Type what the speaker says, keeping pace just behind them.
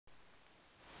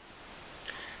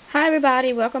Hi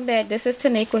everybody, welcome back. This is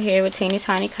Taniqua here with Teeny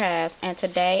Tiny Crafts, and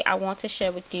today I want to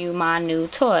share with you my new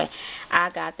toy. I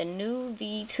got the new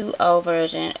V2O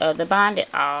version of the Bonded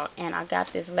All, and I got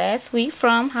this last week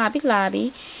from Hobby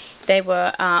Lobby. They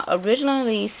were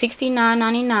originally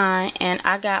 $69.99, and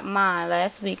I got mine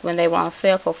last week when they were on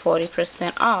sale for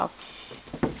 40% off.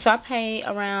 So I paid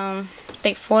around, I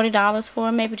think, $40 for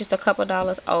it, maybe just a couple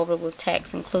dollars over with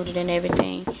tax included and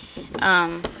everything.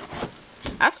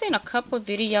 I've seen a couple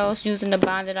videos using the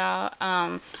Bonded All.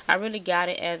 I really got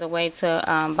it as a way to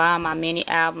buy my mini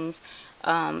albums.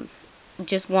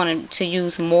 Just wanted to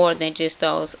use more than just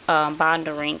those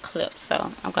bonder ring clips.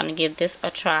 So I'm going to give this a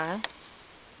try.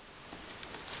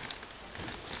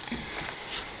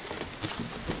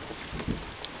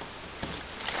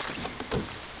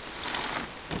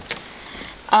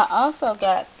 I also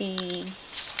got the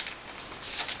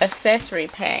accessory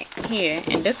pack here,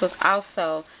 and this was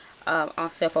also on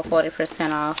sale for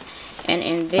 40% off. And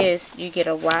in this you get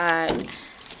a wide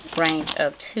range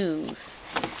of tools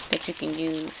that you can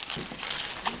use.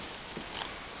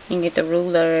 You can get the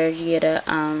ruler, you get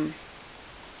a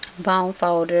bone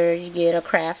folder, you get a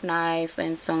craft knife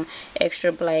and some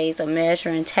extra blades, a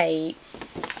measuring tape,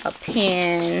 a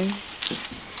pen,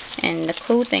 and the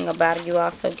cool thing about it, you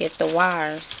also get the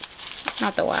wire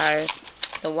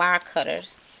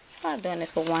cutters. I'm doing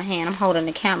this with one hand. I'm holding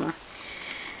the camera.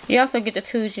 You also get the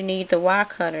tools you need, the wire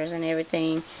cutters and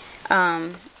everything. I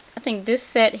think this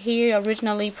set here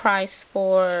originally priced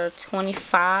for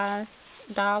 $25.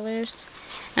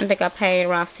 I think I paid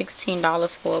around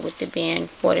 $16 for it with it being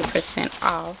 40%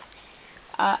 off.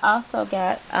 I also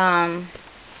got,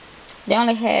 they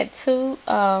only had two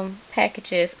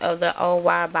packages of the old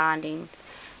wire bindings.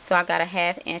 So I got a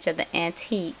 1/2 inch of the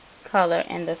antique color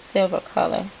and the silver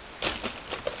color.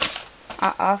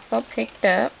 I also picked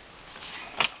up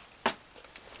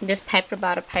this paper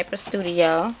by the Paper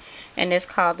Studio, and it's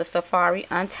called the Safari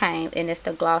Untamed, and it's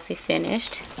the glossy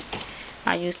finished.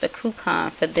 I used the coupon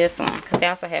for this one because they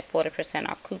also had 40%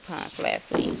 off coupons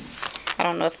last week. I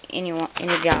don't know if any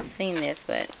of y'all seen this,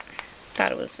 but I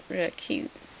thought it was real cute.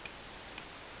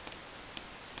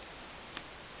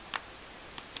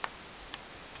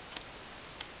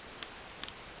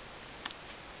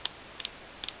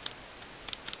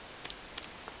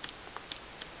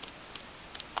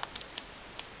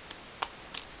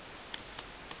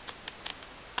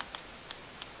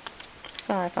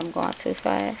 Sorry if I'm going too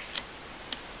fast.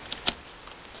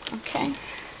 Okay.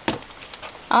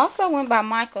 I also went by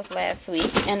Michael's last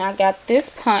week, and I got this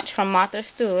punch from Martha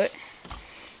Stewart,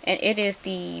 and it is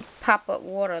the pop-up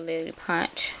water lily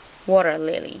punch, water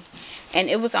lily, and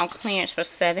it was on clearance for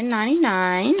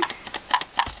 $7.99.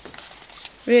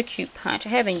 Real cute punch. I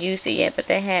haven't used it yet, but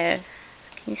they have.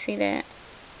 Can you see that?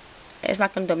 It's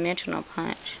like a dimensional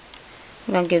punch.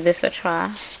 I'm gonna give this a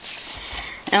try.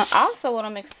 And also, what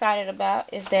I'm excited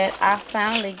about is that I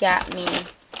finally got me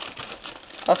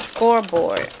a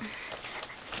scoreboard.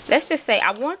 Let's just say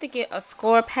I wanted to get a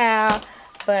score pal,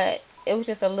 but it was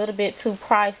just a little bit too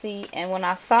pricey, and when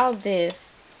I saw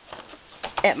this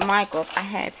at Michael's, I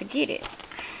had to get it.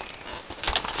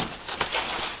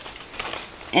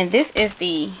 And this is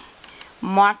the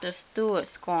Martha Stewart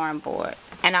scoring board,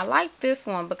 and I like this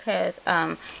one because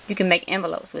you can make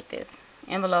envelopes with this.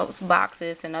 Envelopes,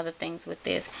 boxes, and other things with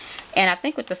this. And I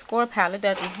think with the score pal, it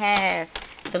doesn't have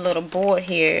the little board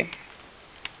here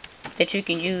that you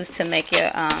can use to make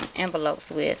your envelopes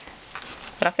with.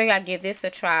 But I figured I'd give this a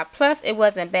try. Plus, it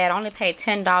wasn't bad. I only paid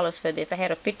 $10 for this. I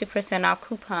had a 50% off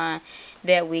coupon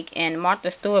that week, and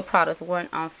Martha Stewart products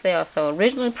weren't on sale. So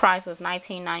originally price was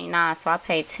 $19.99, so I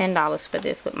paid $10 for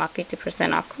this with my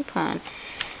 50% off coupon.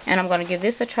 And I'm going to give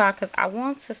this a try because I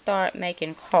want to start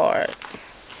making cards.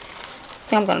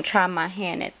 I think I'm going to try my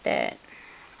hand at that.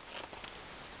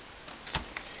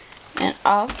 And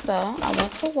also, I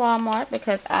went to Walmart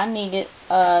because I needed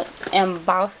an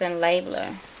embossing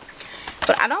labeler.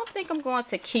 But I don't think I'm going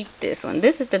to keep this one.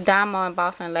 This is the Dymo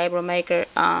Embossing Label Maker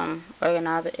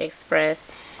Organizer Express.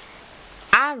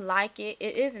 I like it.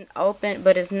 It isn't open,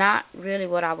 but it's not really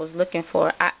what I was looking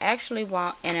for. I actually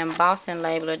want an embossing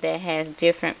labeler that has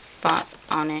different fonts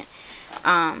on it.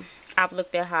 I've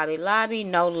looked at Hobby Lobby,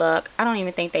 no luck. I don't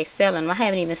even think they sell them. I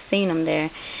haven't even seen them there.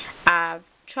 I've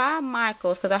tried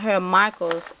Michael's because I heard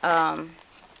Michael's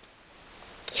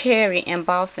carry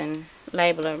embossing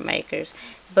labeler makers,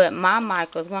 but my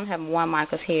Michael's, we only have one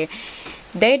Michael's here,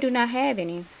 they do not have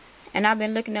any. And I've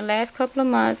been looking the last couple of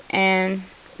months, and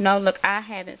no look, I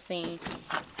haven't seen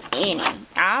any.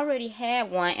 I already had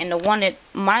one, and the one that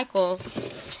Michael's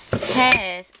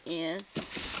has is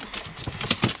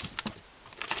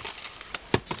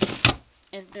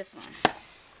this one.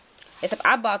 Except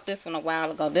I bought this one a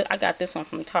while ago. I got this one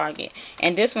from Target.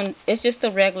 And this one, it's just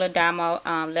a regular Dymo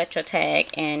Letra tag.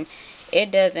 And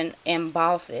it doesn't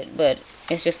emboss it, but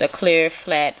it's just a clear,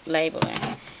 flat labeling.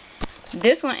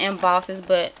 This one embosses,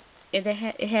 but it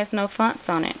has no fonts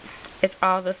on it. It's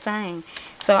all the same.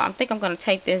 So I think I'm going to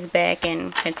take this back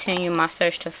and continue my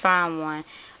search to find one.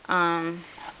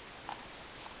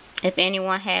 If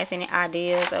anyone has any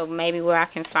ideas of maybe where I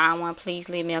can find one, please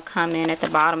leave me a comment at the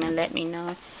bottom and let me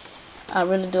know. I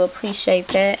really do appreciate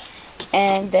that.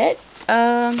 And that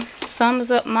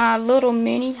sums up my little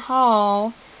mini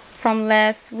haul from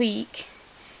last week.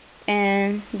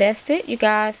 And that's it, you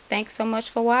guys. Thanks so much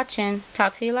for watching.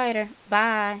 Talk to you later.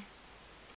 Bye.